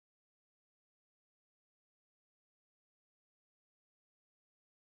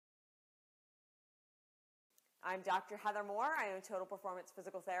I'm Dr. Heather Moore. I own Total Performance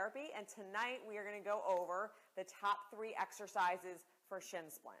Physical Therapy, and tonight we are going to go over the top 3 exercises for shin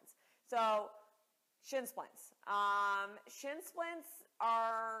splints. So, shin splints. Shin splints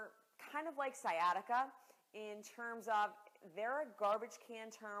are kind of like sciatica in terms of they're a garbage can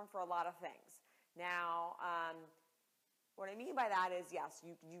term for a lot of things. Now, what I mean by that is, yes,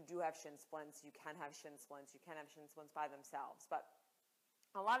 you do have shin splints. You can have shin splints. You can have shin splints by themselves. But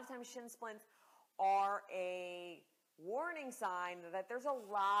a lot of times shin splints are a warning sign that there's a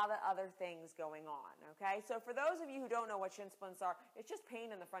lot of other things going on, okay? So for those of you who don't know what shin splints are, it's just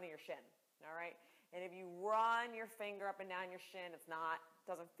pain in the front of your shin, all right? And if you run your finger up and down your shin,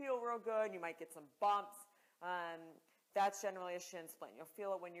 doesn't feel real good. You might get some bumps. That's generally a shin splint. You'll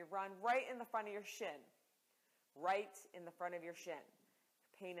feel it when you run right in the front of your shin, right in the front of your shin.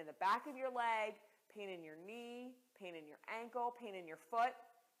 Pain in the back of your leg, pain in your knee, pain in your ankle, pain in your foot.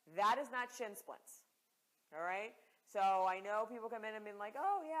 That is not shin splints, all right? So I know people come in and be like,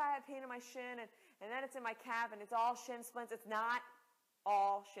 oh, yeah, I have pain in my shin, and then it's in my calf, and it's all shin splints. It's not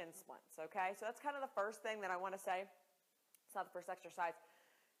all shin splints, okay? So that's kind of the first thing that I want to say. It's not the first exercise.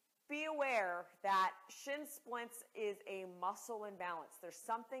 Be aware that shin splints is a muscle imbalance. There's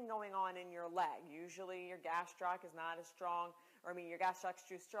something going on in your leg. Usually your gastroc is not as strong, your gastroc's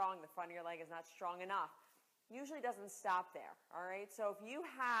too strong, the front of your leg is not strong enough. Usually doesn't stop there, all right? So if you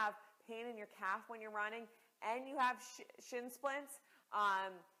have pain in your calf when you're running and you have shin splints,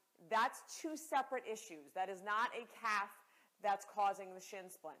 that's 2 separate issues. That is not a calf that's causing the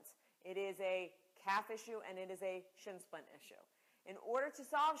shin splints. It is a calf issue and it is a shin splint issue. In order to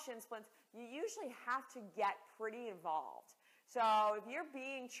solve shin splints, you usually have to get pretty involved. So if you're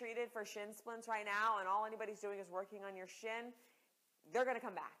being treated for shin splints right now and all anybody's doing is working on your shin, they're going to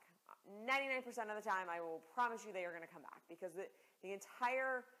come back. 99% of the time, I will promise you they are going to come back because the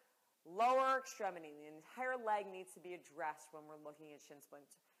entire lower extremity, the entire leg needs to be addressed when we're looking at shin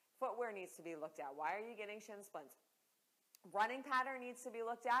splints. Footwear needs to be looked at. Why are you getting shin splints? Running pattern needs to be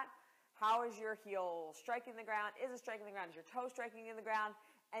looked at. How is your heel striking the ground? Is it striking the ground? Is your toe striking in the ground?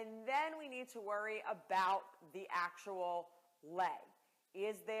 And then we need to worry about the actual leg.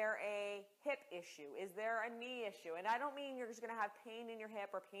 Is there a hip issue? Is there a knee issue? And I don't mean you're just going to have pain in your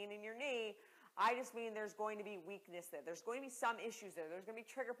hip or pain in your knee. I just mean there's going to be weakness there. There's going to be some issues there. There's going to be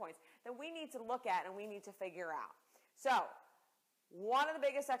trigger points that we need to look at and we need to figure out. So one of the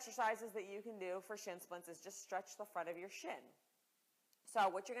biggest exercises that you can do for shin splints is just stretch the front of your shin. So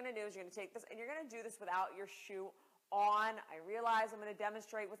what you're going to do is you're going to take this, and you're going to do this without your shoe on. I realize I'm going to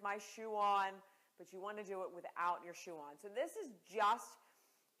demonstrate with my shoe on, but you want to do it without your shoe on. So this is just,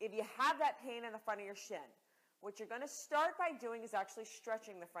 if you have that pain in the front of your shin, what you're going to start by doing is actually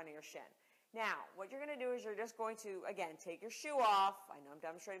stretching the front of your shin. Now, what you're going to do is you're just going to, again, take your shoe off. I know I'm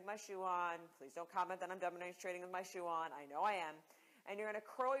demonstrating with my shoe on. Please don't comment that I'm demonstrating with my shoe on. I know I am. And you're going to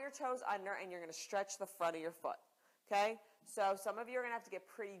curl your toes under, and you're going to stretch the front of your foot. Okay? So some of you are going to have to get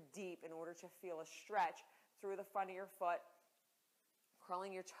pretty deep in order to feel a stretch through the front of your foot,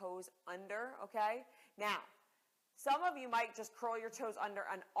 curling your toes under, okay? Now, some of you might just curl your toes under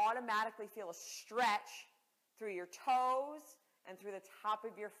and automatically feel a stretch through your toes and through the top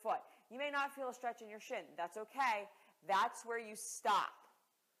of your foot. You may not feel a stretch in your shin. That's okay. That's where you stop,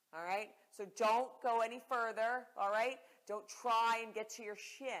 all right? So don't go any further, all right? Don't try and get to your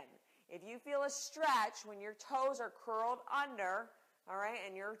shin. If you feel a stretch when your toes are curled under, all right,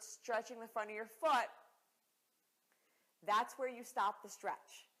 and you're stretching the front of your foot, that's where you stop the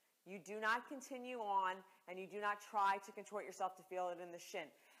stretch. You do not continue on, and you do not try to contort yourself to feel it in the shin.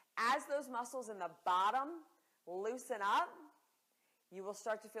 As those muscles in the bottom loosen up, you will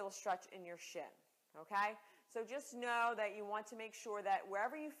start to feel a stretch in your shin, okay? So just know that you want to make sure that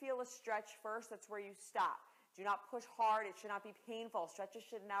wherever you feel a stretch first, that's where you stop. Do not push hard. It should not be painful. Stretches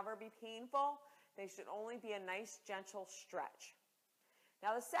should never be painful. They should only be a nice, gentle stretch.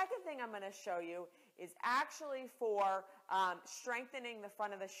 Now, the second thing I'm going to show you is actually for strengthening the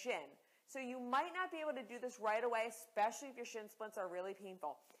front of the shin. So you might not be able to do this right away, especially if your shin splints are really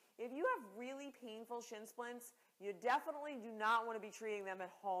painful. If you have really painful shin splints, you definitely do not want to be treating them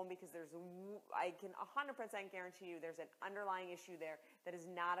at home because I can 100% guarantee you there's an underlying issue there that is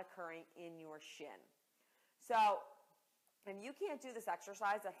not occurring in your shin. So if you can't do this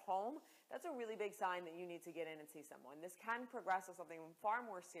exercise at home, that's a really big sign that you need to get in and see someone. This can progress to something far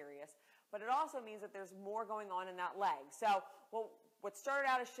more serious, but it also means that there's more going on in that leg. So what started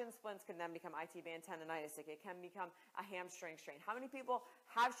out as shin splints can then become IT band tendonitis. It can become a hamstring strain. How many people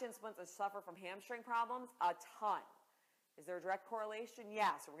have shin splints and suffer from hamstring problems? A ton. Is there a direct correlation?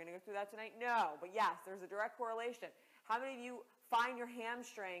 Yes. Are we going to go through that tonight? No. But yes, there's a direct correlation. How many of you find your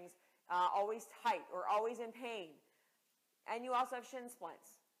hamstrings always tight or always in pain, and you also have shin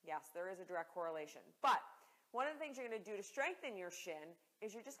splints. Yes, there is a direct correlation. But one of the things you're going to do to strengthen your shin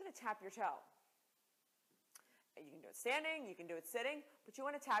is you're just going to tap your toe. You can do it standing, you can do it sitting, but you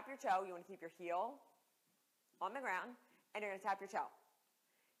want to tap your toe. You want to keep your heel on the ground, and you're going to tap your toe.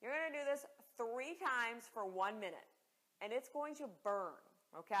 You're going to do this 3 times for 1 minute, and it's going to burn,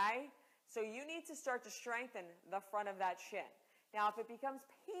 okay? So you need to start to strengthen the front of that shin. Now, if it becomes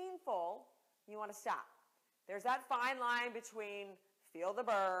painful, you want to stop. There's that fine line between feel the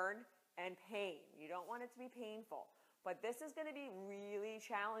burn and pain. You don't want it to be painful. But this is going to be really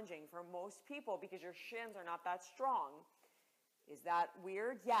challenging for most people because your shins are not that strong. Is that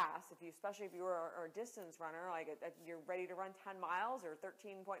weird? Yes. Especially if you are a distance runner, like you're ready to run 10 miles or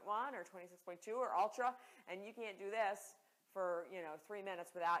 13.1 or 26.2 or ultra, and you can't do this for 3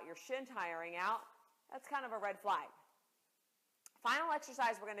 minutes without your shin tiring out, that's kind of a red flag. Final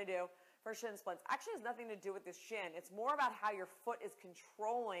exercise we're going to do for shin splints actually has nothing to do with the shin. It's more about how your foot is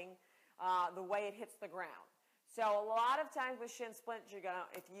controlling the way it hits the ground. So a lot of times with shin splints, you're gonna,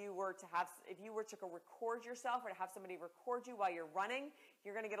 if you were to go record yourself or to have somebody record you while you're running,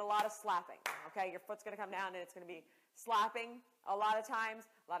 you're gonna get a lot of slapping. Okay, your foot's gonna come down and it's gonna be slapping a lot of times.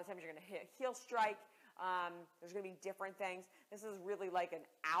 A lot of times you're gonna hit a heel strike. There's gonna be different things. This is really like an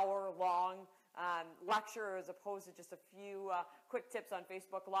hour-long lecture as opposed to just a few quick tips on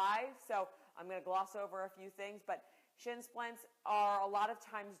Facebook Live. So I'm gonna gloss over a few things, but shin splints are a lot of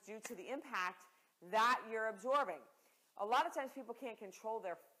times due to the impact that you're absorbing. A lot of times people can't control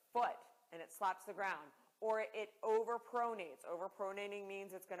their foot and it slaps the ground, or it overpronates. Overpronating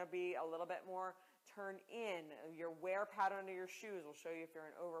means it's going to be a little bit more turned in. Your wear pattern of your shoes will show you if you're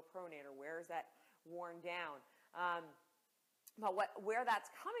an overpronator. Where is that worn down? But where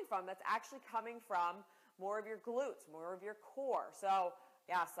that's coming from, that's actually coming from more of your glutes, more of your core. So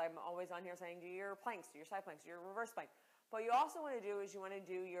yes, I'm always on here saying do your planks, do your side planks, do your reverse plank. But you also want to do is you want to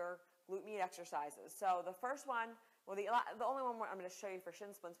do your glute med exercises. So the first one, well, the only one I'm going to show you for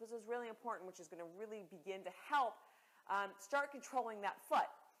shin splints, which is really important, which is going to really begin to help start controlling that foot,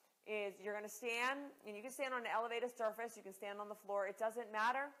 is you're going to stand, and you can stand on an elevated surface, you can stand on the floor, it doesn't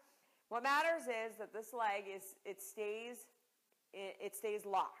matter. What matters is that this leg stays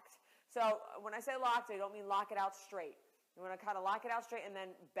locked. So when I say locked, I don't mean lock it out straight. You want to kind of lock it out straight and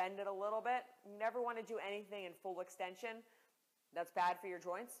then bend it a little bit. You never want to do anything in full extension. That's bad for your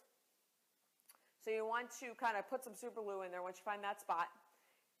joints. So you want to kind of put some super glue in there once you find that spot.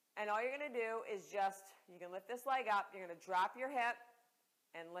 And all you're going to do is you can lift this leg up. You're going to drop your hip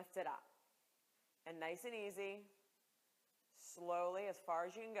and lift it up. And nice and easy, slowly, as far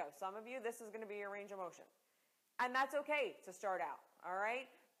as you can go. Some of you, this is going to be your range of motion. And that's okay to start out, all right?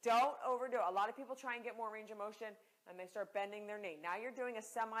 Don't overdo it. A lot of people try and get more range of motion and they start bending their knee. Now you're doing a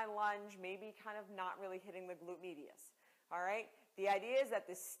semi-lunge, maybe kind of not really hitting the glute medius, all right? The idea is that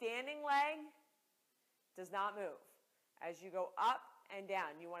the standing leg does not move. As you go up and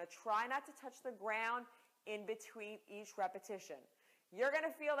down, you want to try not to touch the ground in between each repetition. You're going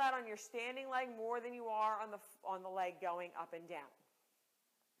to feel that on your standing leg more than you are on the leg going up and down.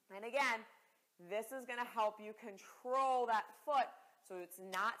 And again, this is going to help you control that foot so it's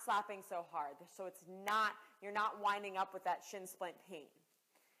not slapping so hard. So you're not winding up with that shin splint pain.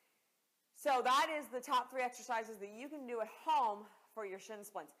 So that is the top 3 exercises that you can do at home for your shin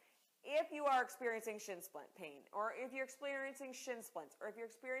splints. If you are experiencing shin splint pain, or if you're experiencing shin splints, or if you're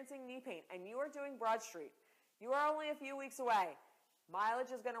experiencing knee pain, and you are doing Broad Street, you are only a few weeks away. Mileage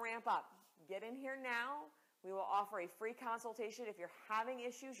is going to ramp up. Get in here now. We will offer a free consultation. If you're having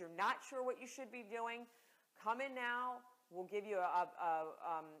issues, you're not sure what you should be doing, come in now. We'll give you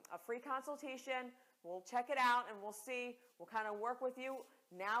a free consultation. We'll check it out, and we'll see. We'll kind of work with you.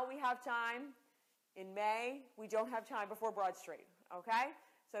 Now we have time. In May, we don't have time before Broad Street, okay?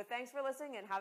 So thanks for listening, and have